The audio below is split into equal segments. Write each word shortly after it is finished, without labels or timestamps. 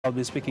I'll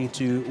be speaking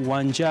to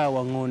Wanja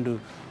Wangondu,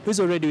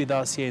 who's already with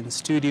us here in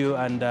studio,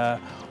 and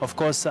of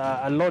course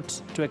a lot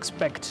to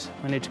expect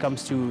when it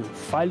comes to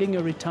filing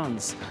your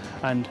returns.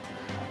 And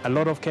a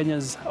lot of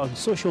Kenyans on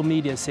social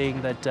media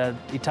saying that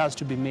it has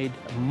to be made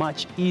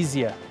much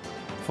easier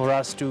for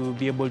us to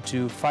be able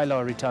to file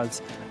our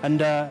returns.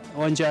 And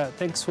Wanja,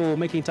 thanks for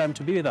making time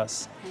to be with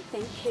us.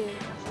 Thank you.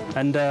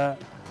 And a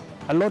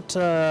lot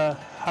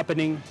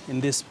happening in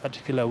this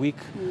particular week.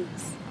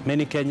 Yes.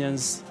 Many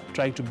Kenyans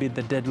trying to beat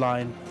the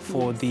deadline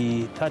for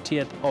the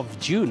 30th of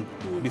June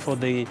before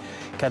they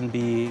can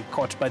be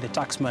caught by the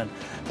taxman.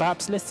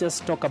 Perhaps let's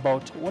just talk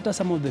about what are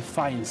some of the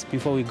fines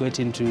before we get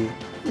into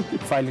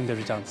filing the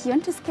returns. You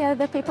want to scare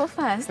the people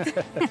first?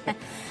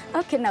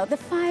 Okay, now the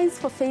fines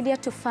for failure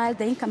to file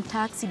the income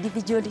tax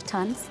individual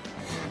returns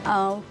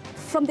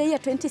from the year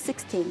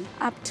 2016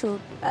 up to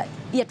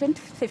year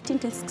 2015,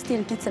 2016,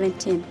 and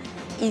 2017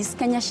 is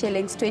Kenya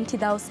shillings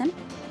 20,000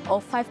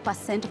 or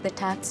 5% of the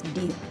tax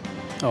due.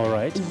 All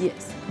right.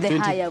 Yes, the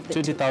higher of the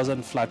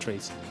 20,000 flat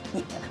rates.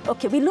 Yeah.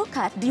 Okay, we look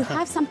at, do you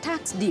have some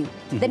tax due?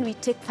 Then we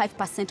take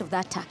 5% of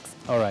that tax.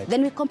 All right.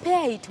 Then we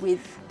compare it with,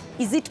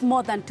 is it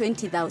more than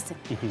 20,000?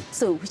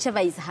 So whichever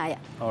is higher.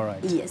 All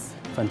right. Yes.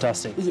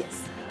 Fantastic.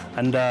 Yes.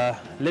 And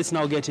let's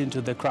now get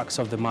into the crux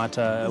of the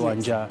matter,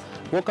 Wanja.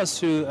 Walk us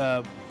through,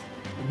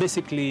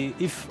 basically,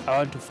 if I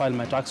want to file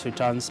my tax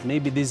returns,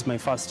 maybe this is my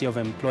first year of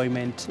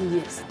employment,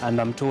 Yes. and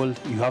I'm told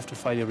you have to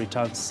file your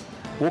returns.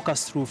 Walk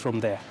us through from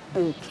there.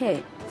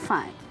 Okay,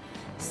 fine.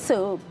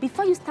 So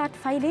before you start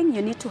filing,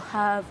 you need to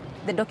have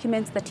the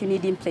documents that you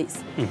need in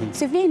place.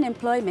 So if you're in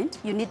employment,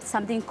 you need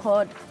something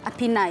called a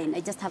P9. I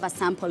just have a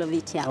sample of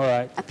it here. All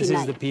right. A P9. This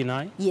is the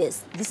P9?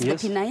 Yes, this is the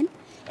P9.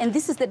 And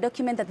this is the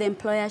document that the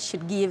employer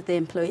should give the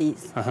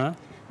employees.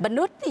 But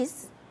note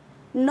this,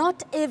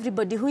 not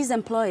everybody who is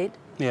employed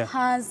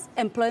has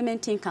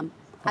employment income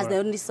as the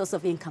only source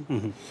of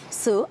income.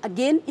 So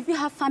again, if you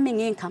have farming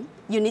income,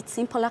 you need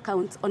simple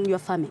accounts on your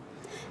farming.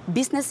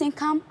 Business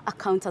income,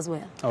 account as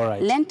well. All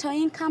right. Rental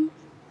income,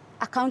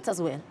 account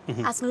as well.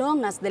 As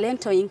long as the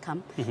rental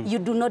income, you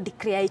do not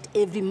declare it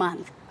every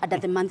month under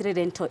the monthly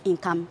rental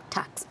income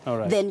tax. All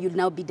right. Then you'll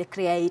now be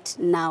declare it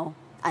now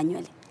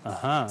annually.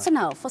 So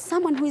now, for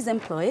someone who is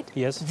employed,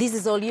 this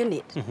is all you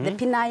need, the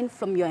P9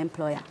 from your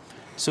employer.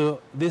 So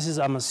this is,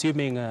 I'm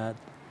assuming,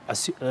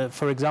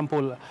 for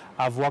example,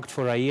 I've worked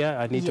for a year,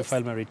 I need to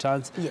file my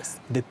returns.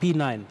 The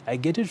P9, I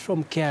get it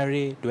from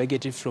KRA, do I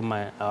get it from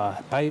my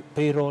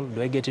payroll,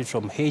 do I get it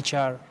from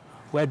HR?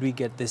 Where do we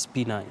get this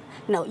P9?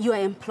 Now, you are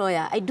an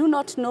employer. I do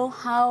not know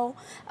how,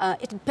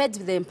 it depends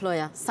with the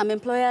employer. Some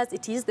employers,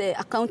 it is the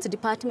accounts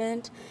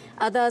department,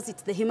 others,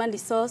 it's the human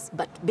resource,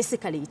 but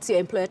basically, it's your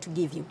employer to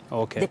give you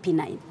the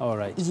P9. All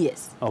right.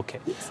 Yes. Okay.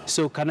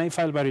 So can I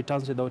file my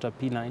returns without a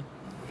P9?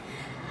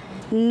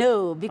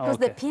 No, because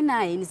the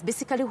P9 is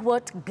basically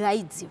what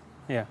guides you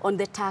on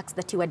the tax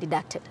that you were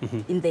deducted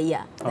in the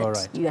year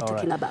that you are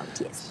talking about,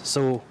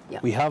 So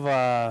we have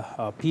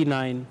a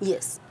P9.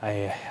 Yes.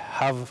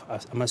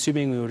 I'm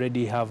assuming we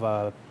already have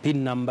a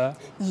PIN number.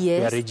 Yes.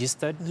 We are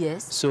registered.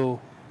 Yes. So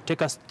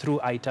take us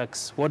through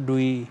iTax. What do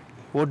we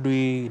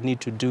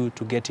need to do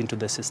to get into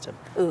the system?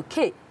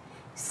 Okay.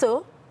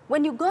 So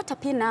when you got a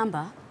PIN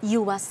number,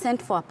 you were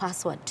sent for a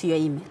password to your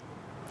email.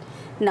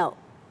 Now,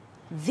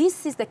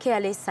 this is the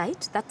KRA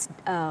site, that's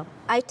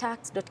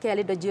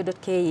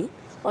itax.kra.go.ke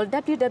or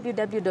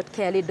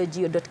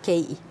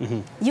www.kra.go.ke.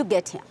 You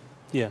get here.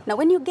 Now,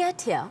 when you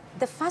get here,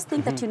 the first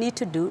thing that you need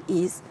to do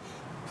is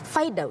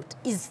find out,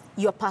 is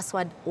your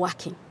password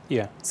working?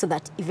 So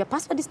that if your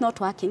password is not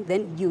working,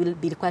 then you will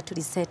be required to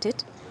reset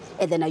it,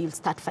 and then you'll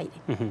start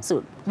filing.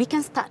 So we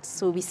can start,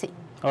 so we say.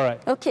 All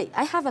right. Okay,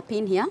 I have a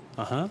pin here.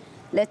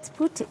 Let's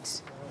put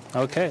it.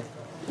 Okay,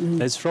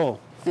 let's roll.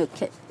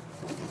 Okay.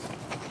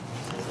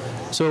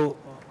 So,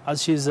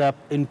 as she's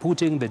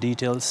inputting the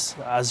details,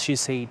 as she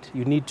said,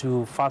 you need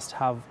to first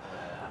have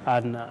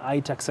an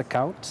iTax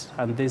account,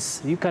 and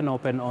this you can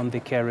open on the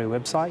KRA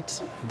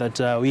website that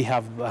we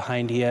have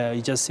behind here.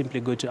 You just simply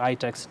go to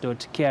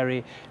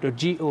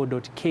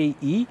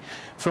itax.kra.go.ke.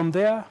 From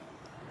there,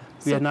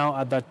 we are now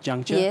at that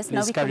juncture. Yes, please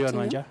now we carry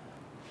continue. on, Wanja.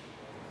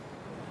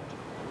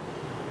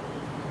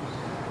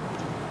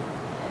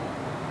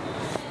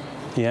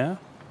 Yeah.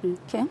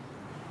 Okay.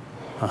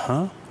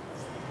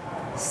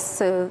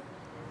 So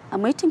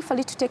I'm waiting for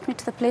you to take me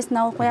to the place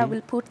now where I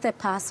will put the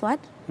password.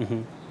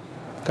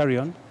 Carry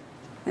on.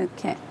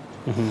 Okay.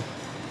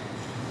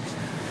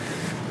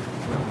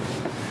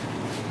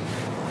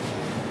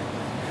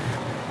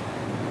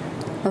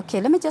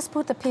 Okay, let me just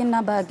put the PIN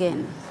number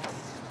again.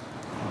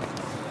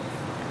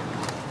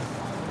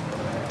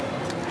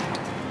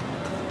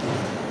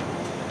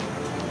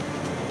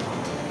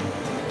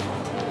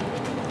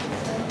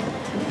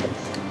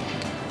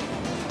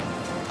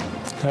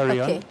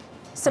 Carry on.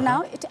 So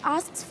now it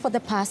asks for the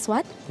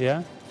password.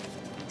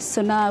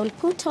 So now I will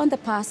put on the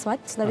password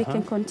so that we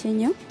can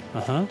continue.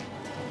 All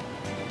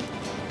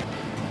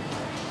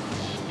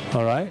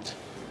right.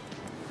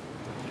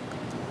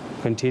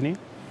 Continue.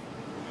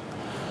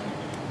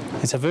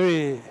 It's a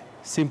very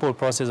simple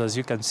process, as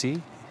you can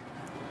see.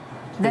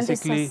 Then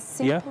basically, there's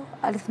a simple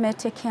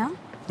arithmetic here.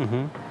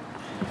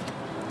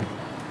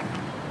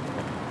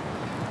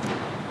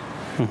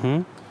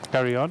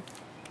 Carry on.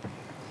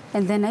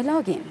 And then I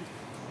log in.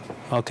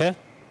 Okay.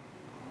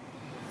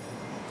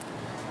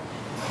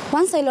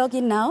 Once I log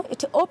in now,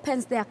 it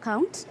opens the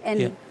account,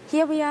 and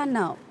here we are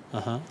now.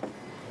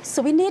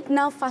 So we need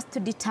now first to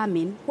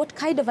determine what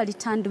kind of a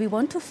return do we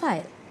want to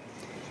file.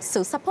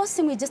 So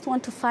supposing we just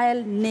want to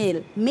file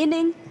nil,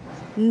 meaning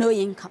no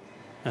income,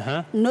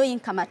 no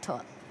income at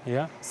all.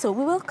 So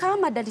we will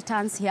come at the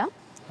returns here,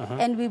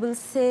 and we will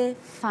say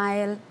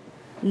file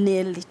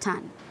nil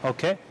return.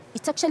 Okay.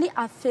 It's actually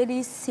a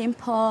very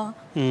simple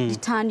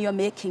return you're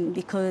making,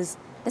 because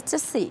let's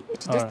just see,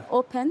 it just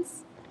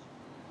opens,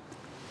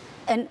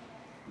 and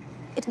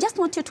it just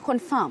wants you to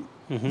confirm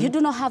you do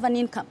not have an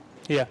income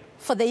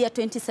for the year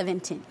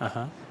 2017.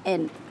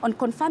 And on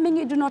confirming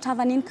you do not have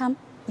an income,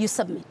 you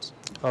submit.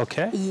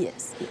 Okay.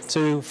 Yes. So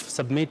you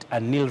submit a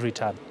nil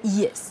return.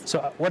 Yes.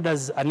 So what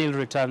does a nil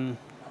return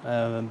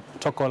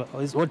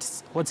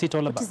what's it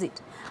all about? What is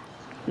it?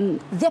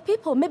 There are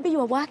people, maybe you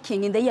are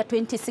working in the year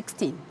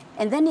 2016,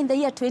 and then in the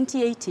year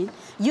 2018,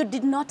 you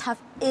did not have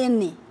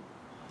any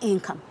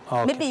income.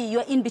 Maybe you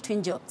are in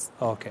between jobs.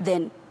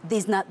 Then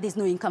there's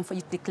no income for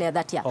you to declare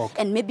that year.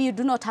 And maybe you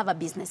do not have a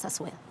business as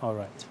well. All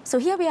right. So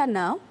here we are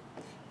now.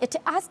 It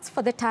asks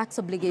for the tax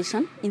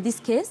obligation. In this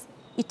case,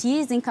 it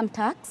is income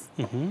tax.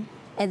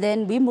 And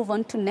then we move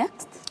on to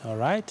next. All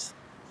right.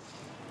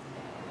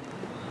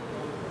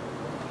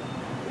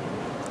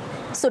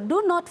 So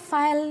do not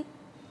file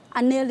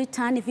a nil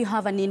return if you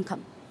have an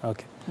income.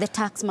 The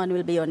tax man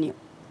will be on you.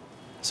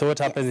 So what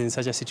happens in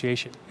such a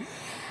situation?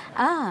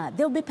 There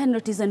will be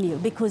penalties on you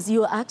because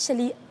you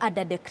actually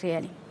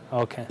under-declaring.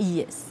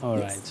 Yes. All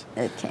right.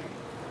 Okay.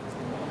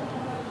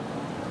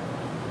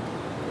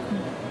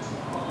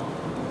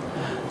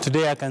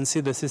 Today I can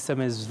see the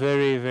system is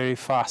very, very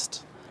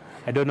fast.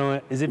 I don't know,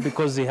 is it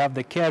because we have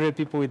the KRA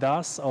people with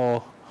us,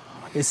 or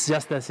it's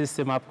just the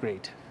system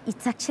upgrade?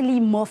 It's actually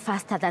more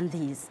faster than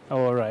these.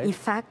 All right. In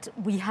fact,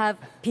 we have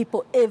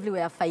people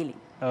everywhere filing.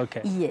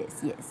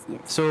 Yes.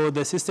 So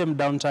the system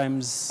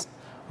downtimes,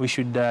 we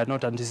should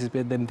not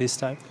anticipate them this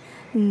time?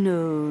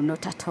 No,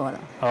 not at all.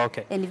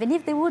 And even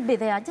if they would be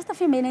there, just a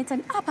few minutes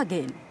and up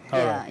again.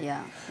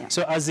 Yeah.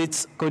 So as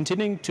it's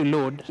continuing to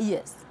load,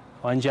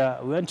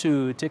 Wanja, we want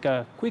to take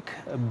a quick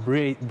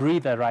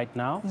breather right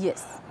now.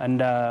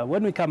 And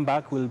when we come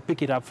back, we'll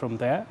pick it up from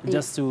there,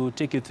 just to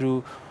take you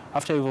through.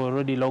 After you've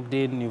already logged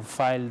in, you've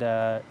filed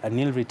a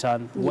nil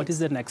return, what is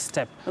the next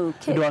step? You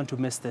don't want to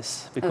miss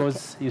this,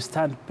 because you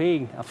start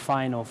paying a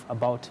fine of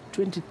about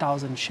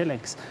 20,000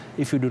 shillings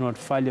if you do not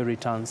file your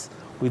returns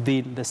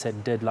within the set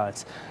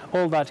deadlines.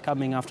 All that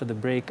coming after the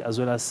break, as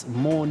well as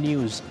more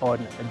news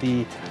on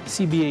the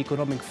CBA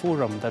Economic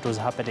Forum that was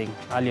happening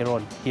earlier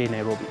on here in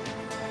Nairobi.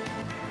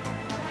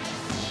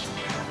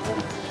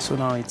 So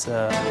now it's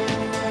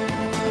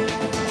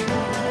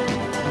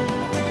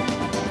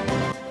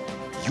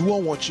You are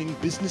watching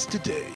Business Today